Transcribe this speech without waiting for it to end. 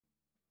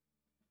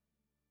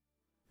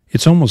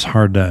It's almost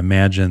hard to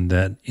imagine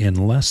that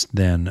in less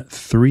than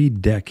 3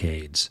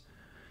 decades,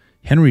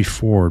 Henry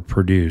Ford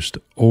produced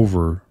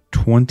over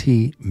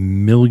 20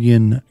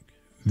 million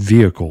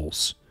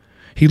vehicles.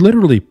 He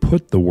literally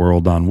put the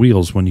world on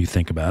wheels when you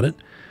think about it.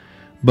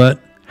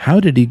 But how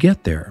did he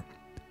get there?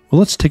 Well,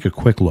 let's take a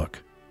quick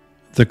look.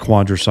 The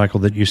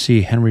quadricycle that you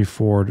see Henry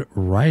Ford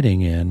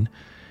riding in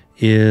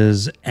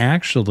is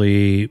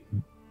actually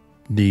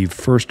the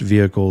first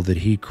vehicle that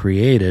he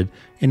created,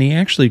 and he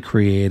actually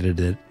created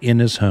it in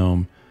his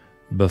home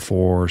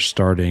before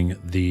starting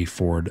the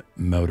Ford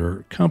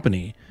Motor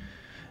Company.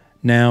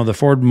 Now, the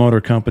Ford Motor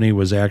Company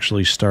was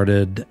actually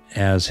started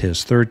as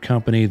his third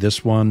company,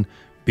 this one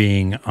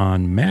being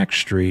on Mack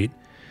Street,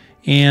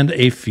 and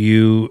a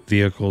few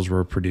vehicles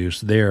were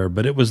produced there.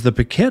 But it was the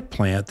Piquette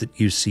Plant that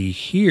you see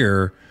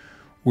here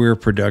where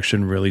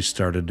production really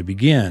started to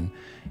begin.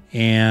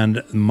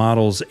 And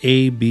models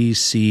A, B,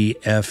 C,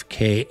 F,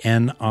 K,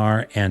 N,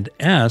 R, and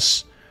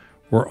S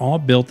were all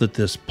built at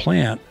this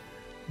plant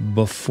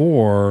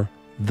before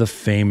the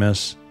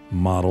famous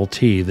Model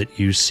T that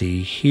you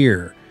see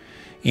here.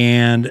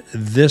 And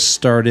this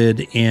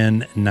started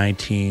in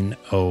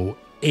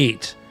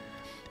 1908.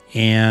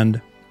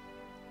 And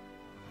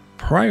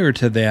prior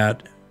to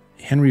that,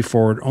 Henry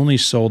Ford only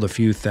sold a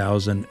few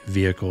thousand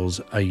vehicles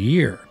a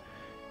year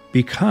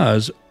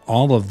because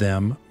all of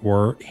them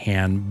were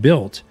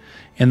hand-built,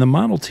 and the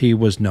Model T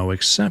was no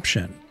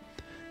exception.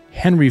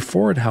 Henry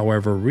Ford,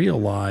 however,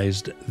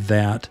 realized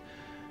that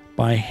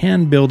by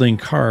hand-building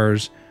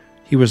cars,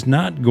 he was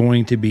not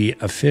going to be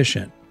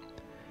efficient.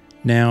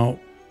 Now,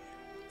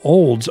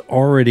 Olds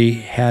already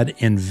had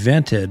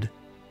invented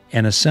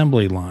an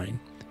assembly line,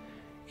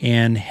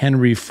 and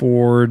Henry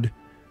Ford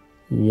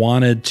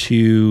wanted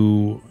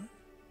to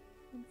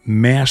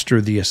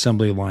master the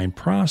assembly line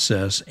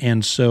process,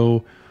 and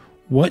so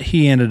what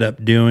he ended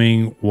up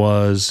doing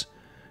was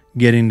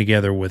getting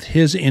together with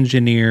his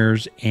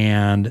engineers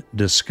and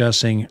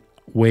discussing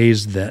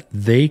ways that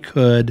they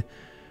could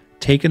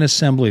take an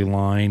assembly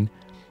line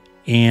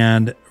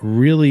and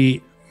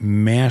really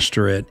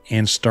master it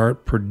and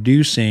start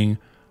producing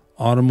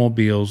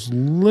automobiles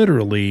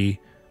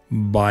literally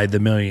by the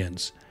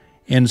millions.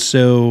 And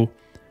so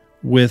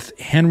with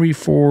Henry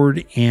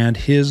Ford and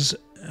his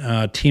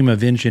team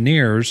of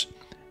engineers,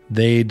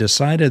 they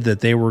decided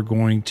that they were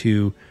going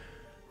to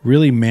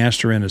really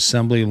master an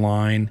assembly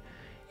line,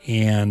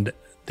 and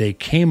they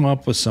came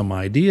up with some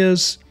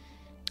ideas.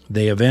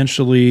 They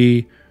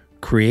eventually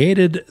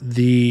created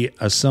the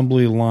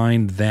assembly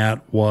line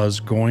that was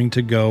going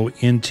to go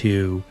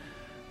into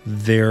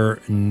their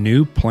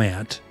new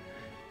plant,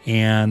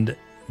 and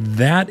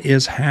that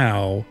is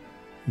how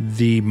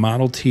the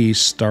Model T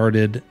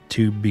started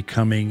to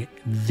becoming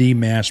the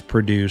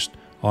mass-produced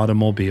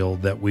automobile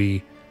that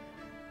we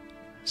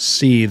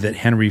see that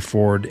Henry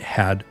Ford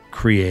had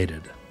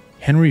created.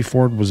 Henry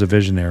Ford was a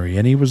visionary,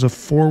 and he was a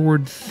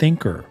forward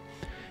thinker.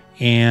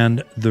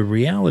 And the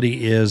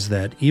reality is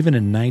that even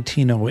in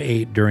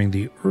 1908, during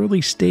the early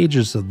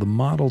stages of the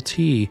Model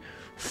T,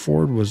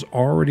 Ford was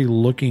already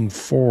looking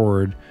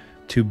forward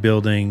to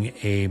building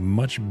a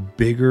much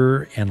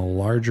bigger and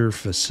larger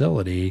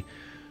facility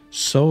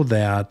so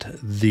that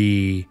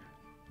the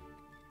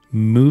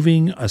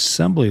moving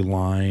assembly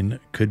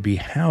line could be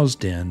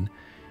housed in,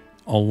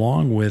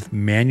 along with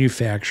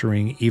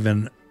manufacturing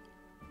even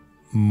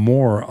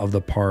more of the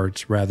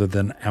parts rather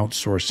than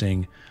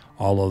outsourcing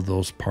all of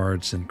those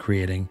parts and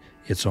creating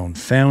its own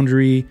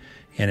foundry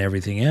and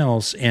everything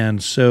else.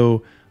 And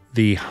so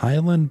the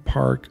Highland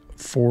Park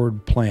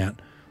Ford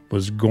plant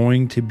was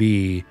going to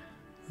be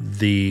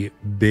the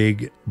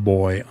big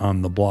boy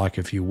on the block,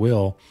 if you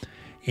will.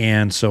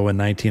 And so in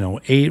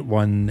 1908,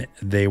 when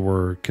they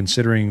were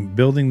considering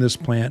building this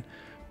plant,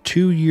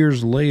 2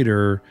 years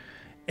later,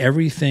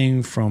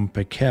 everything from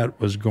Piquette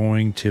was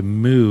going to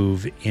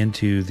move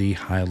into the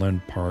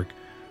Highland Park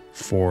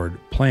Ford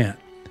plant.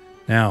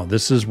 Now,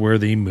 this is where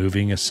the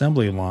moving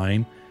assembly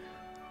line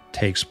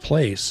takes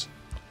place.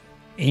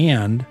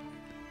 And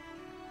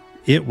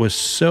it was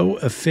so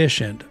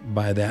efficient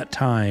by that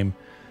time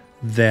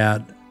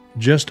that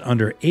just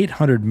under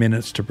 800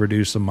 minutes to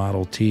produce a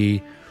Model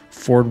T,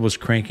 Ford was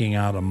cranking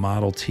out a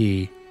Model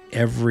T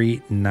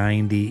every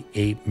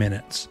 98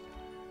 minutes.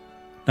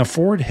 Now,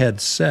 Ford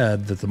had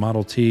said that the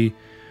Model T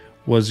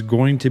was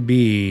going to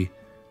be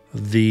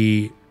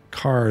the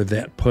car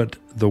that put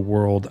the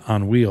world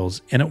on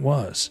wheels, and it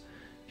was.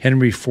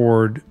 Henry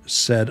Ford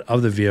said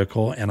of the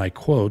vehicle, and I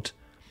quote,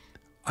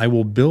 "I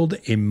will build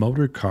a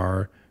motor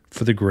car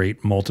for the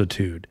great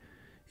multitude.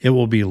 It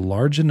will be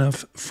large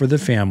enough for the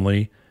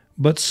family,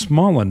 but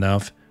small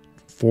enough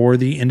for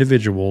the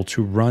individual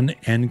to run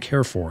and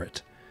care for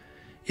it.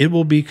 It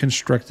will be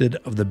constructed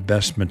of the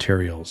best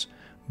materials,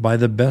 by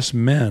the best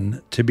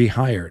men to be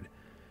hired,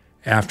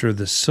 after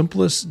the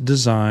simplest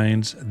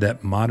designs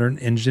that modern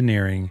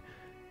engineering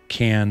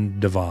can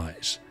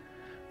devise.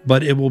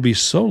 But it will be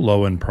so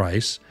low in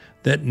price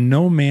that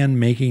no man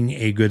making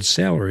a good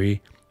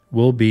salary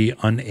will be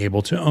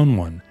unable to own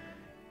one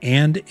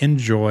and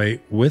enjoy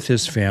with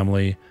his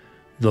family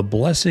the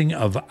blessing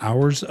of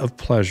hours of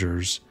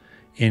pleasures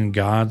in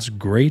God's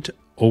great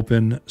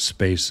open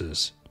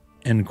spaces,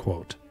 end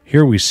quote.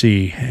 Here we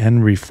see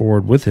Henry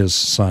Ford with his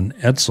son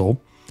Edsel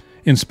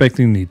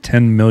inspecting the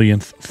 10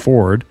 millionth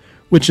Ford,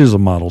 which is a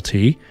Model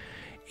T,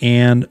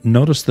 and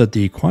notice that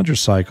the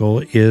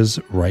quadricycle is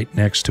right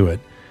next to it.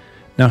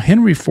 Now,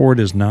 Henry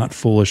Ford is not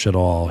foolish at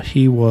all.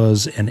 He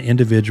was an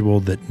individual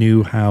that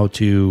knew how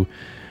to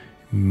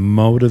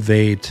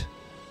motivate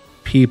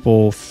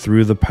people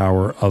through the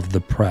power of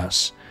the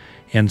press.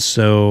 And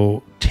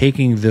so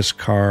taking this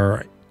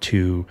car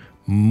to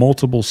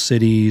multiple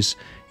cities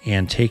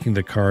and taking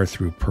the car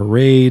through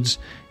parades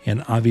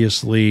and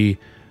obviously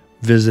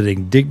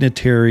visiting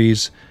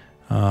dignitaries,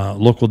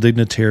 local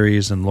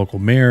dignitaries and local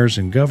mayors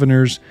and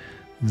governors,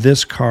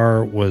 this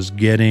car was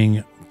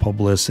getting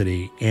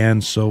publicity,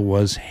 and so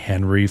was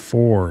Henry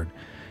Ford.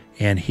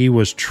 And he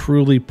was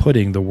truly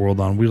putting the world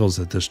on wheels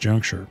at this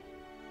juncture.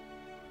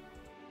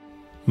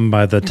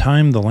 By the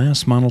time the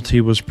last Model T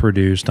was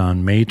produced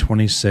on May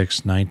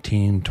 26,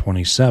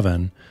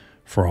 1927,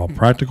 for all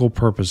practical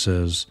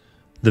purposes,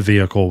 the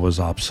vehicle was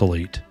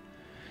obsolete.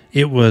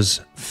 It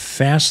was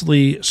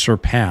vastly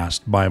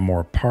surpassed by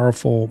more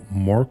powerful,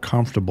 more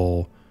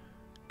comfortable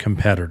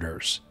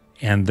competitors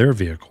and their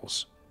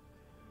vehicles.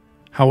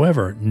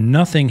 However,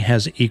 nothing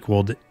has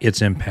equaled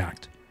its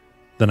impact.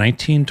 The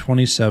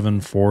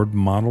 1927 Ford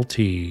Model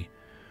T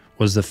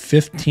was the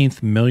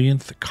 15th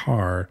millionth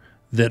car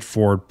that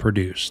Ford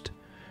produced.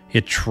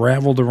 It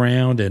traveled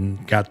around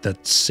and got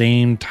that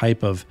same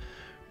type of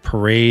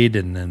parade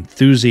and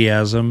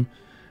enthusiasm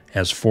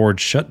as Ford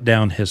shut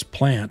down his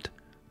plant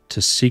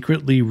to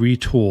secretly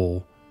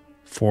retool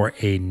for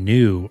a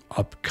new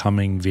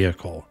upcoming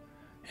vehicle.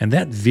 And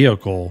that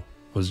vehicle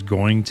was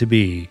going to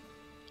be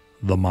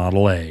the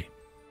Model A.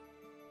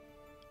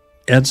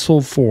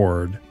 Edsel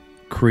Ford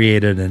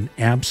created an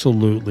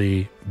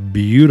absolutely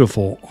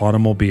beautiful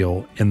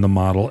automobile in the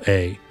Model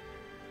A.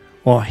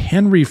 While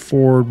Henry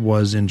Ford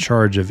was in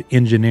charge of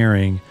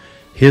engineering,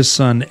 his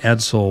son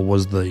Edsel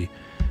was the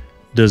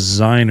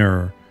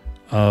designer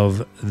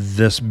of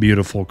this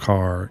beautiful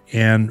car.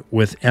 And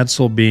with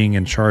Edsel being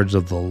in charge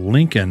of the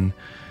Lincoln,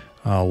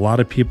 a lot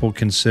of people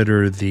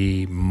consider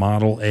the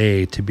Model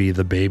A to be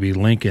the baby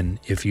Lincoln,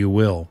 if you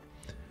will.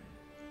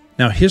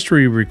 Now,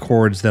 history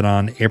records that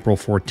on April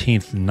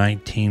 14th,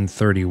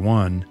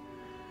 1931,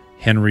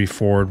 Henry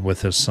Ford,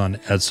 with his son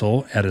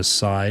Edsel at his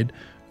side,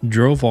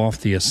 drove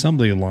off the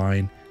assembly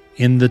line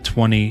in the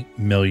 20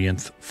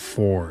 millionth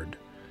Ford.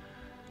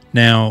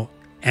 Now,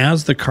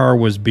 as the car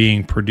was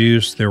being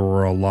produced, there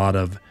were a lot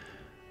of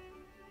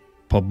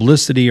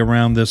publicity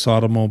around this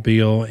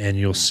automobile, and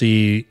you'll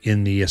see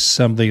in the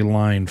assembly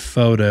line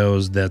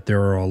photos that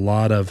there are a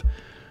lot of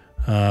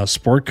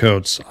sport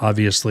coats,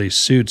 obviously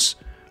suits,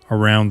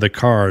 around the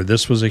car.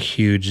 This was a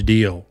huge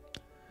deal.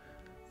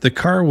 The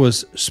car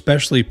was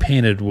specially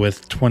painted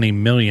with 20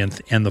 millionth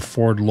and the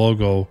Ford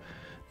logo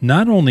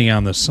not only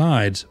on the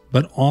sides,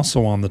 but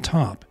also on the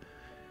top.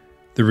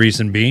 The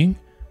reason being,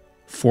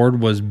 Ford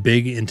was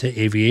big into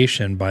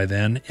aviation by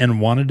then and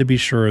wanted to be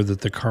sure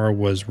that the car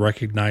was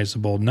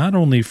recognizable not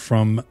only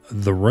from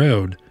the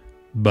road,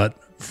 but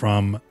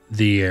from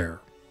the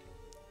air.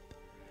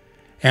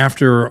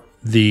 After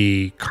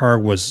the car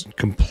was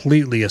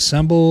completely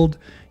assembled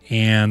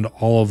and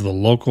all of the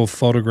local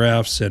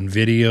photographs and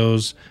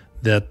videos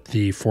that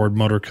the Ford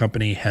Motor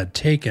Company had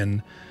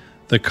taken,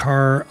 the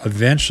car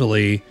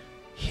eventually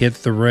hit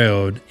the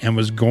road and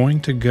was going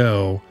to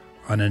go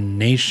on a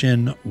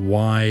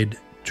nationwide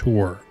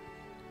tour.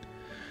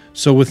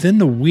 So within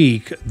the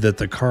week that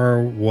the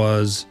car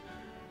was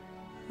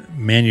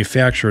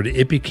manufactured,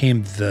 it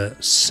became the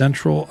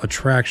central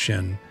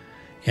attraction,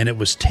 and it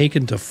was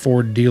taken to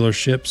Ford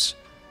dealerships,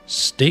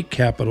 state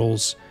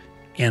capitals,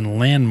 and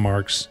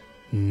landmarks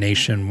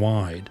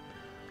nationwide,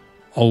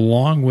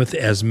 along with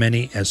as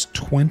many as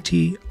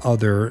 20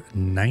 other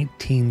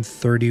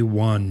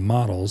 1931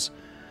 models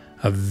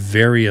of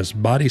various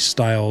body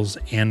styles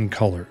and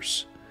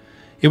colors.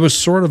 It was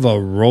sort of a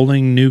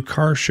rolling new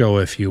car show,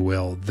 if you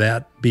will,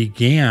 that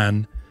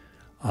began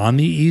on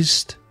the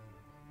east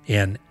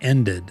and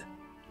ended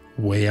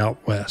way out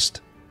west.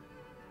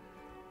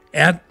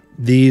 At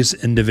these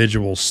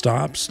individual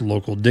stops,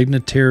 local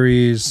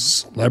dignitaries,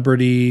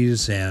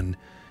 celebrities, and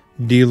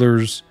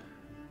dealers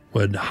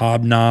would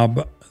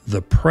hobnob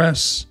the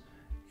press,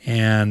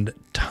 and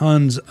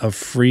tons of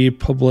free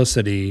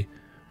publicity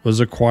was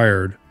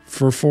acquired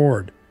for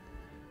Ford.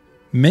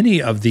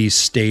 Many of these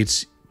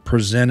states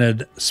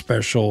presented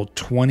special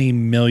 20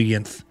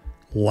 millionth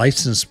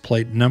license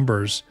plate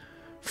numbers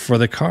for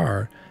the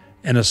car,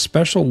 and a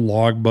special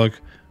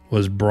logbook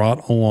was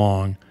brought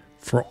along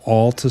for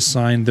all to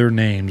sign their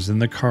names in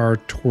the car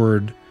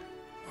toured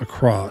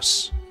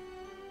across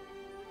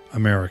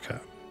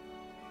America.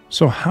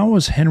 So how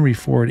was Henry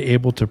Ford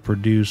able to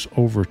produce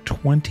over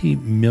 20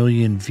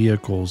 million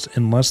vehicles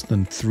in less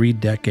than 3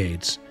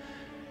 decades?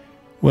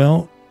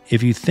 Well,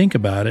 if you think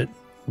about it,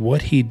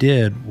 what he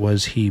did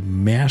was he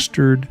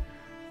mastered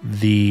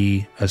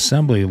the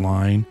assembly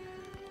line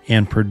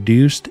and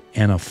produced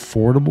an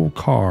affordable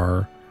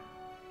car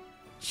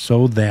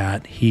so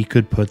that he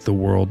could put the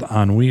world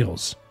on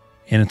wheels.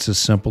 And it's as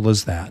simple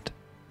as that.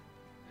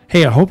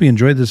 Hey, I hope you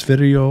enjoyed this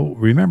video.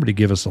 Remember to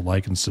give us a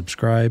like and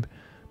subscribe,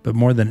 but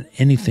more than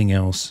anything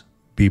else,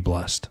 be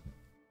blessed.